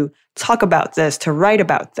suited to talk about this, to write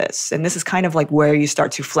about this? And this is kind of like where you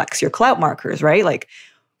start to flex your clout markers, right? Like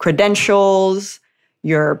credentials,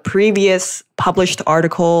 your previous published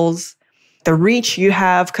articles, the reach you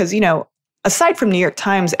have. Because, you know, aside from New York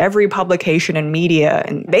Times, every publication and media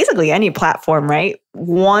and basically any platform, right,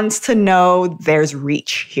 wants to know there's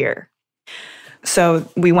reach here. So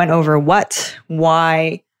we went over what,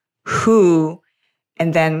 why, who,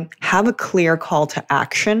 and then have a clear call to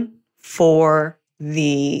action for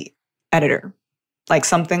the editor. Like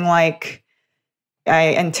something like,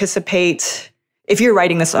 I anticipate, if you're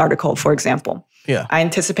writing this article, for example, I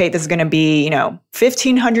anticipate this is going to be,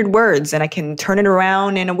 1,500 words and I can turn it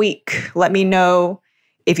around in a week. Let me know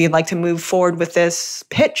if you'd like to move forward with this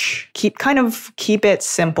pitch. Keep it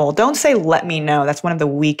simple. Don't say, let me know. That's one of the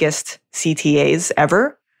weakest CTAs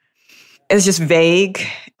ever. It's just vague.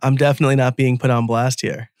 I'm definitely not being put on blast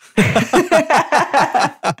here.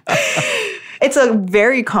 It's a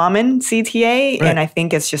very common CTA, and I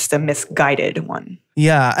think it's just a misguided one.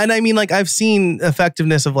 Yeah. And I mean, like, I've seen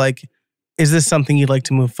effectiveness of like, is this something you'd like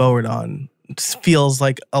to move forward on? It feels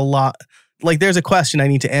like a lot. Like there's a question I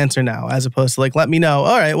need to answer now, as opposed to like, let me know.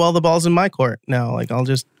 All right, well, the ball's in my court now. Like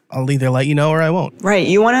I'll either let you know or I won't. Right.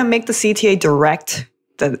 You want to make the CTA direct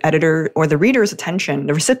the editor or the reader's attention,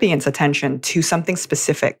 the recipient's attention to something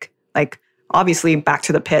specific. Like obviously back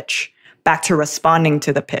to the pitch, back to responding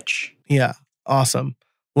to the pitch. Yeah. Awesome.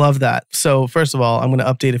 Love that. So first of all, I'm going to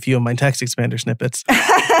update a few of my text expander snippets.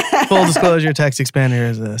 Full disclosure, Text Expander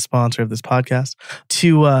is a sponsor of this podcast.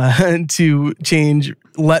 To change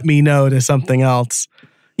 "let me know" to something else.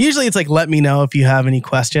 Usually it's like "let me know if you have any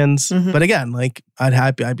questions." Mhm. But again, like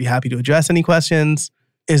I'd be happy to address any questions.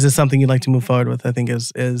 Is this something you'd like to move forward with? I think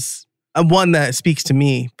is one that speaks to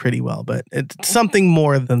me pretty well, but it's something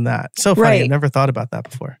more than that. So funny. Right. I've never thought about that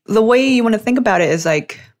before. The way you want to think about it is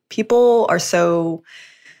like people are so,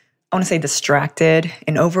 I want to say, distracted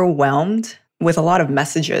and overwhelmed with a lot of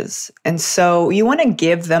messages. And so you want to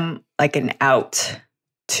give them like an out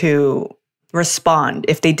to respond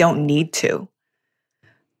if they don't need to.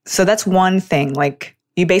 So that's one thing. Like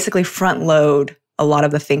you basically front load a lot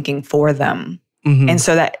of the thinking for them. Mhm. And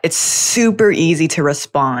so that it's super easy to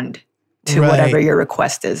respond to Right. whatever your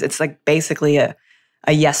request is. It's like basically a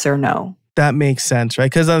yes or no. That makes sense,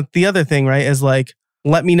 right? Because the other thing, right, is like,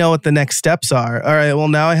 let me know what the next steps are. All right, well,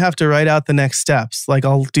 now I have to write out the next steps. Like,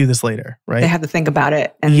 I'll do this later, right? They have to think about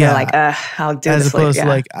it and Yeah. they're like, I'll do As this later. opposed to Yeah.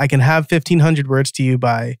 like, I can have 1,500 words to you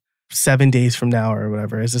by 7 days from now or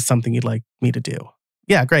whatever. Is this something you'd like me to do?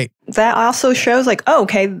 Yeah, great. That also shows like, oh,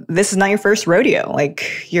 okay, this is not your first rodeo.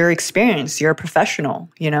 Like you're experienced, you're a professional,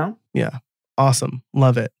 you know? Yeah, awesome.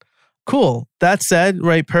 Love it. Cool. That said,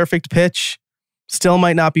 right, perfect pitch still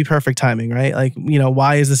might not be perfect timing, right? Like,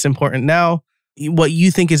 why is this important now? What you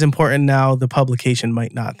think is important now, the publication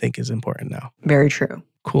might not think is important now. Very true.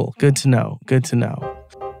 Cool. Good to know. Good to know.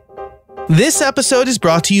 This episode is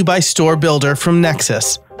brought to you by Store Builder from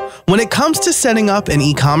Nexus. When it comes to setting up an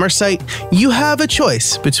e-commerce site, you have a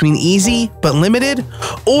choice between easy but limited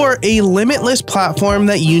or a limitless platform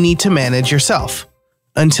that you need to manage yourself.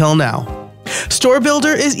 Until now. Store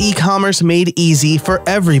Builder is e-commerce made easy for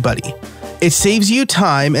everybody. It saves you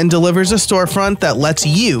time and delivers a storefront that lets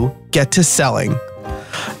you get to selling.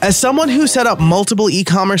 As someone who set up multiple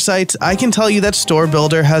e-commerce sites, I can tell you that Store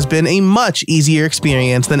Builder has been a much easier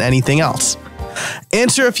experience than anything else.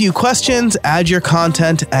 Answer a few questions, add your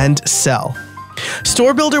content, and sell.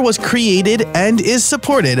 Store Builder was created and is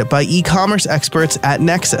supported by e-commerce experts at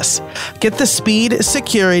Nexus. Get the speed,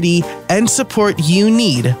 security, and support you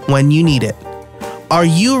need when you need it. Are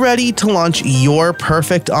you ready to launch your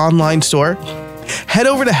perfect online store? Head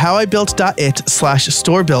over to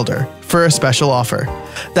howibuilt.it/storebuilder for a special offer.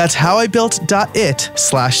 That's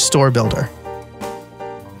howibuilt.it/storebuilder.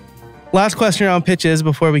 Last question around pitches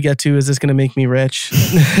before we get to, is this going to make me rich?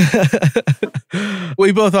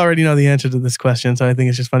 We both already know the answer to this question, so I think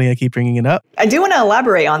it's just funny I keep bringing it up. I do want to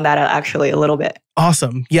elaborate on that actually a little bit.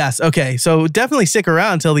 Awesome. Yes. Okay. So definitely stick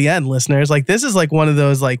around till the end, listeners. Like this is like one of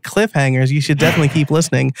those like cliffhangers. You should definitely keep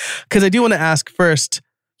listening because I do want to ask first,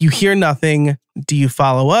 you hear nothing. Do you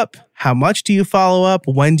follow up? How much do you follow up?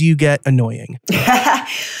 When do you get annoying?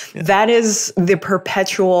 That is the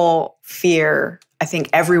perpetual fear I think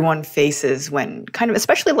everyone faces when kind of,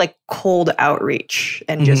 especially like cold outreach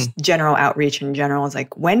and just general outreach in general. It's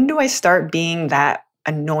like, when do I start being that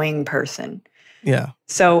annoying person? Yeah.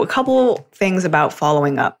 So a couple things about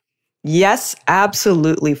following up. Yes,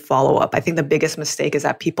 absolutely follow up. I think the biggest mistake is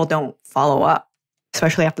that people don't follow up,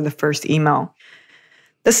 especially after the first email.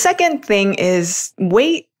 The second thing is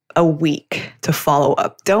wait a week to follow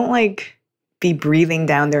up. Don't like be breathing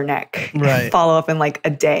down their neck and follow up in like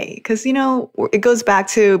a day. Because, it goes back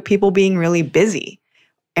to people being really busy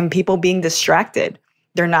and people being distracted.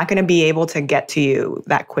 They're not going to be able to get to you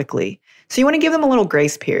that quickly. So you want to give them a little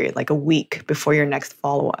grace period, like a week before your next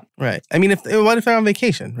follow-up. Right. I mean, what if they're on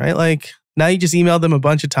vacation, right? Like now you just emailed them a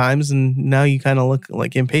bunch of times and now you kind of look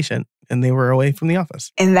like impatient and they were away from the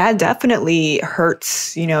office. And that definitely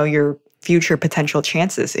hurts, your future potential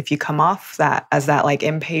chances if you come off that as that like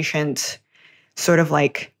impatient, sort of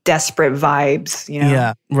like desperate vibes,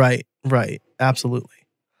 Yeah, right. Absolutely.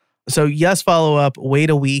 So yes, follow up, wait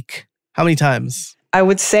a week. How many times? I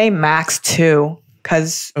would say max 2,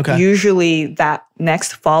 because usually that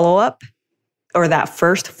next follow-up or that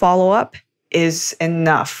first follow-up is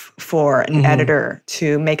enough for an editor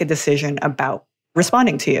to make a decision about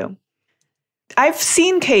responding to you. I've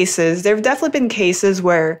seen cases, there have definitely been cases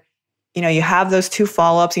where you have those 2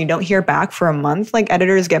 follow-ups and you don't hear back for a month. Like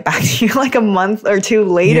editors get back to you like a month or 2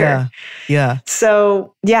 later. Yeah.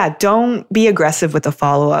 So don't be aggressive with the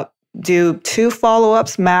follow-up. Do 2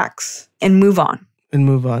 follow-ups max and move on.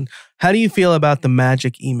 How do you feel about the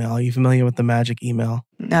magic email? Are you familiar with the magic email?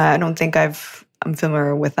 I don't think I'm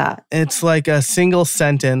familiar with that. It's like a single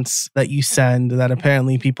sentence that you send that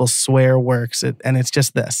apparently people swear works. And it's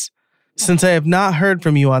just this. Since I have not heard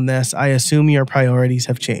from you on this, I assume your priorities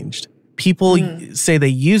have changed. People say they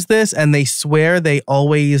use this and they swear they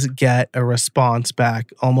always get a response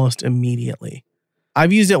back almost immediately.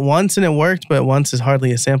 I've used it once and it worked, but once is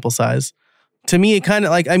hardly a sample size. To me, it kind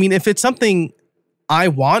of like, I mean, if it's something I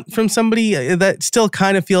want from somebody, that still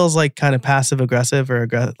kind of feels like kind of passive aggressive or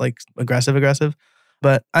aggressive aggressive,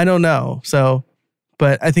 but I don't know. So,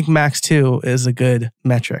 but I think max 2 is a good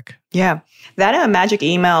metric. Yeah. That magic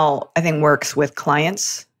email, I think, works with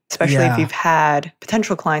clients, especially if you've had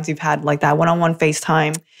potential clients, you've had like that one-on-one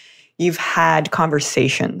FaceTime, you've had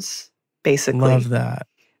conversations, basically. Love that.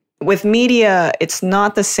 With media, it's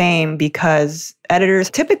not the same because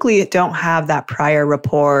editors typically don't have that prior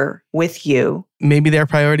rapport with you. Maybe their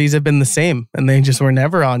priorities have been the same and they just were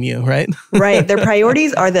never on you, right? Right. Their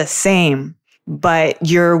priorities are the same, but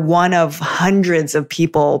you're one of hundreds of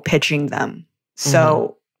people pitching them.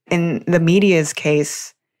 So in the media's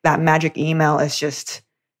case, that magic email is just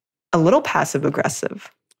a little passive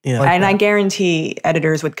aggressive. Yeah, and I guarantee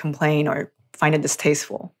editors would complain or find it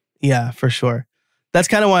distasteful. Yeah, for sure. That's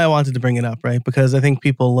kind of why I wanted to bring it up, right? Because I think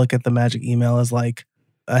people look at the magic email as like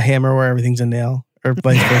a hammer where everything's a nail or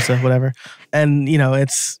vice versa, whatever. And, you know,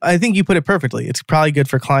 I think you put it perfectly. It's probably good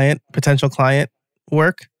for potential client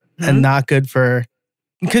work and not good for,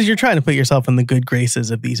 because you're trying to put yourself in the good graces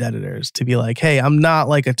of these editors to be like, hey, I'm not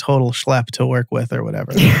like a total schlep to work with or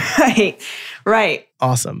whatever. Right.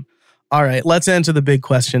 Awesome. All right, let's answer the big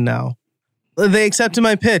question now. They accepted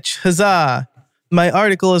my pitch. Huzzah. My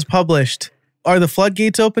article is published. Are the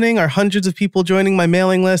floodgates opening? Are hundreds of people joining my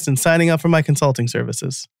mailing list and signing up for my consulting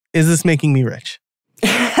services? Is this making me rich?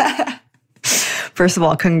 First of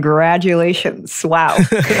all, congratulations. Wow.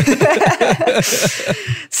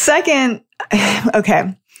 Second,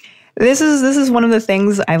 okay. This is one of the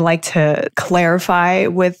things I like to clarify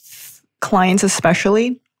with clients,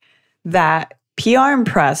 especially that PR and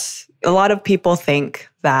press, a lot of people think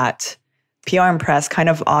that PR and press kind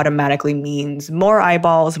of automatically means more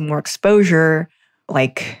eyeballs, more exposure,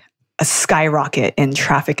 like a skyrocket in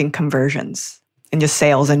traffic and conversions and just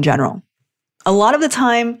sales in general. A lot of the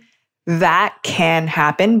time that can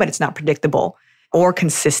happen, but it's not predictable or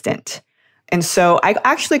consistent. And so I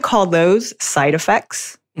actually call those side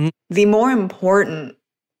effects. The more important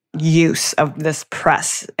use of this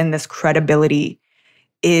press and this credibility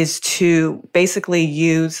is to basically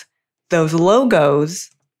use those logos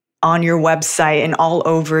on your website and all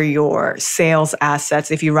over your sales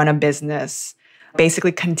assets if you run a business,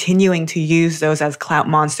 basically continuing to use those as clout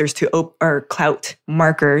monsters or clout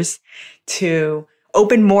markers to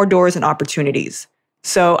open more doors and opportunities.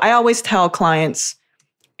 So I always tell clients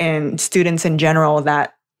and students in general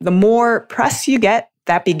that the more press you get,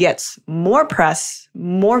 that begets more press,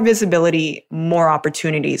 more visibility, more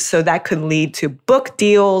opportunities. So that could lead to book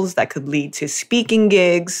deals, that could lead to speaking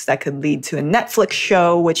gigs, that could lead to a Netflix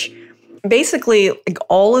show, which basically like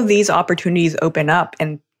all of these opportunities open up.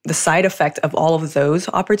 And the side effect of all of those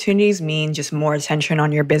opportunities mean just more attention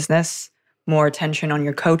on your business, more attention on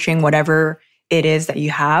your coaching, whatever it is that you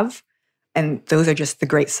have. And those are just the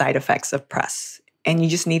great side effects of press. And you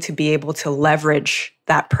just need to be able to leverage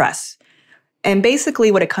that press. And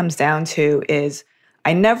basically what it comes down to is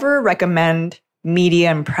I never recommend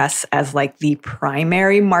media and press as like the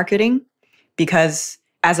primary marketing, because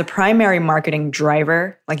as a primary marketing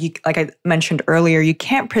driver, like I mentioned earlier, you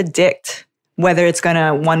can't predict whether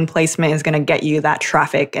one placement is going to get you that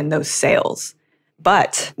traffic and those sales.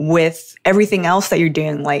 But with everything else that you're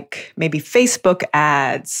doing, like maybe Facebook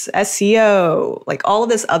ads, SEO, like all of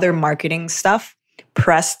this other marketing stuff,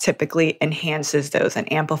 press typically enhances those and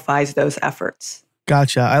amplifies those efforts.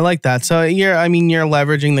 Gotcha. I like that. So you're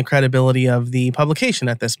leveraging the credibility of the publication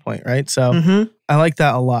at this point, right? So I like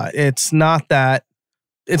that a lot. It's not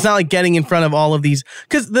like getting in front of all of these,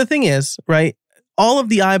 because the thing is, right, all of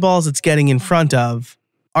the eyeballs it's getting in front of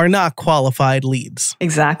are not qualified leads.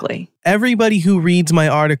 Exactly. Everybody who reads my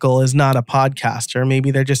article is not a podcaster. Maybe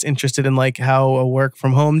they're just interested in like how a work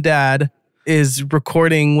from home dad is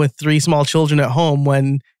recording with 3 small children at home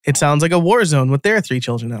when it sounds like a war zone with their 3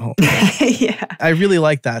 children at home. Yeah. I really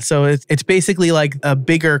like that. So it's basically like a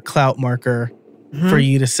bigger clout marker for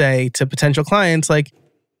you to say to potential clients, like,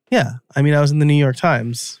 yeah, I mean, I was in the New York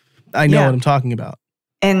Times. I know what I'm talking about.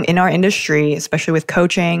 And in our industry, especially with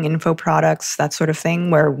coaching, info products, that sort of thing,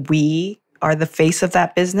 where we are the face of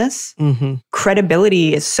that business,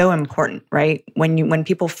 credibility is so important, right? When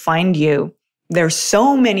people find you, there's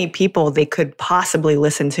so many people they could possibly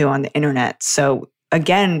listen to on the internet. So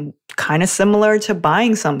again, kind of similar to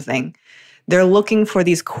buying something. They're looking for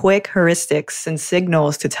these quick heuristics and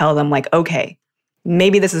signals to tell them like, okay,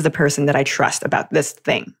 maybe this is the person that I trust about this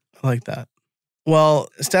thing. I like that. Well,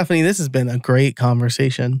 Stephanie, this has been a great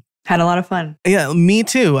conversation. Had a lot of fun. Yeah, me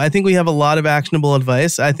too. I think we have a lot of actionable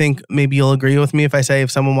advice. I think maybe you'll agree with me if I say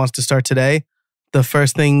if someone wants to start today, the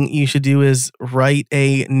first thing you should do is write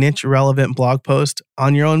a niche relevant blog post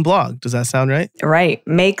on your own blog. Does that sound right? Right.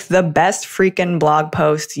 Make the best freaking blog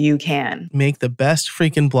post you can. Make the best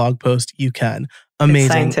freaking blog post you can. Amazing.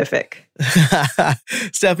 It's scientific.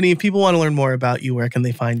 Stephanie, if people want to learn more about you, where can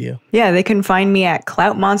they find you? Yeah, they can find me at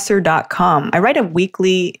cloutmonster.com. I write a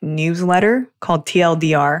weekly newsletter called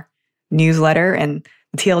TLDR newsletter, and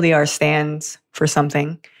TLDR stands for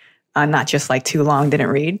something. Not just like too long, didn't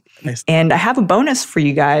read. Nice. And I have a bonus for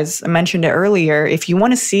you guys. I mentioned it earlier. If you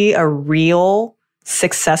want to see a real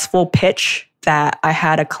successful pitch that I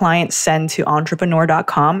had a client send to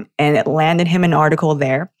entrepreneur.com, and it landed him an article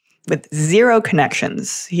there with 0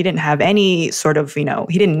 connections. He didn't have any sort of, he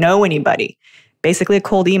didn't know anybody. Basically a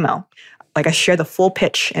cold email. Like I share the full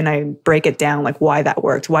pitch and I break it down, like why that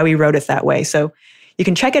worked, why we wrote it that way. So you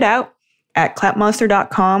can check it out at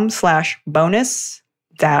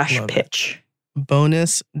cloutmonster.com/bonus-pitch.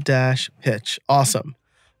 Bonus-pitch. Awesome.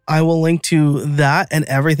 I will link to that and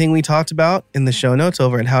everything we talked about in the show notes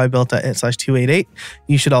over at howibuilt.it/288.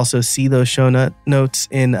 You should also see those show notes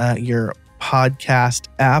in your podcast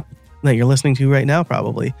app that you're listening to right now,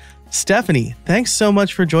 probably. Stephanie, thanks so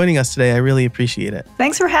much for joining us today. I really appreciate it.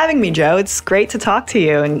 Thanks for having me, Joe. It's great to talk to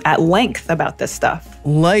you and at length about this stuff.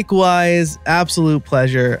 Likewise, absolute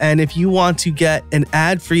pleasure. And if you want to get an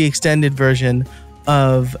ad-free extended version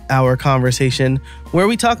of our conversation where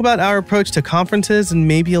we talk about our approach to conferences and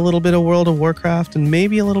maybe a little bit of World of Warcraft and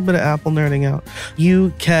maybe a little bit of Apple nerding out,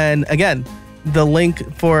 you can, again, the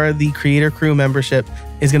link for the Creator Crew membership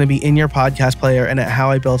is going to be in your podcast player and at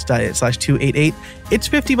howibuilt.it/288. It's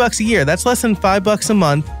 $50 a year. That's less than $5 a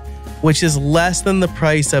month, which is less than the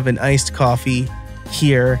price of an iced coffee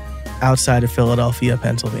here outside of Philadelphia,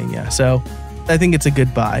 Pennsylvania. So I think it's a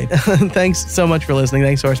good buy. Thanks so much for listening.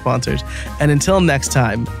 Thanks to our sponsors. And until next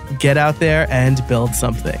time, get out there and build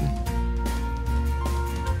something.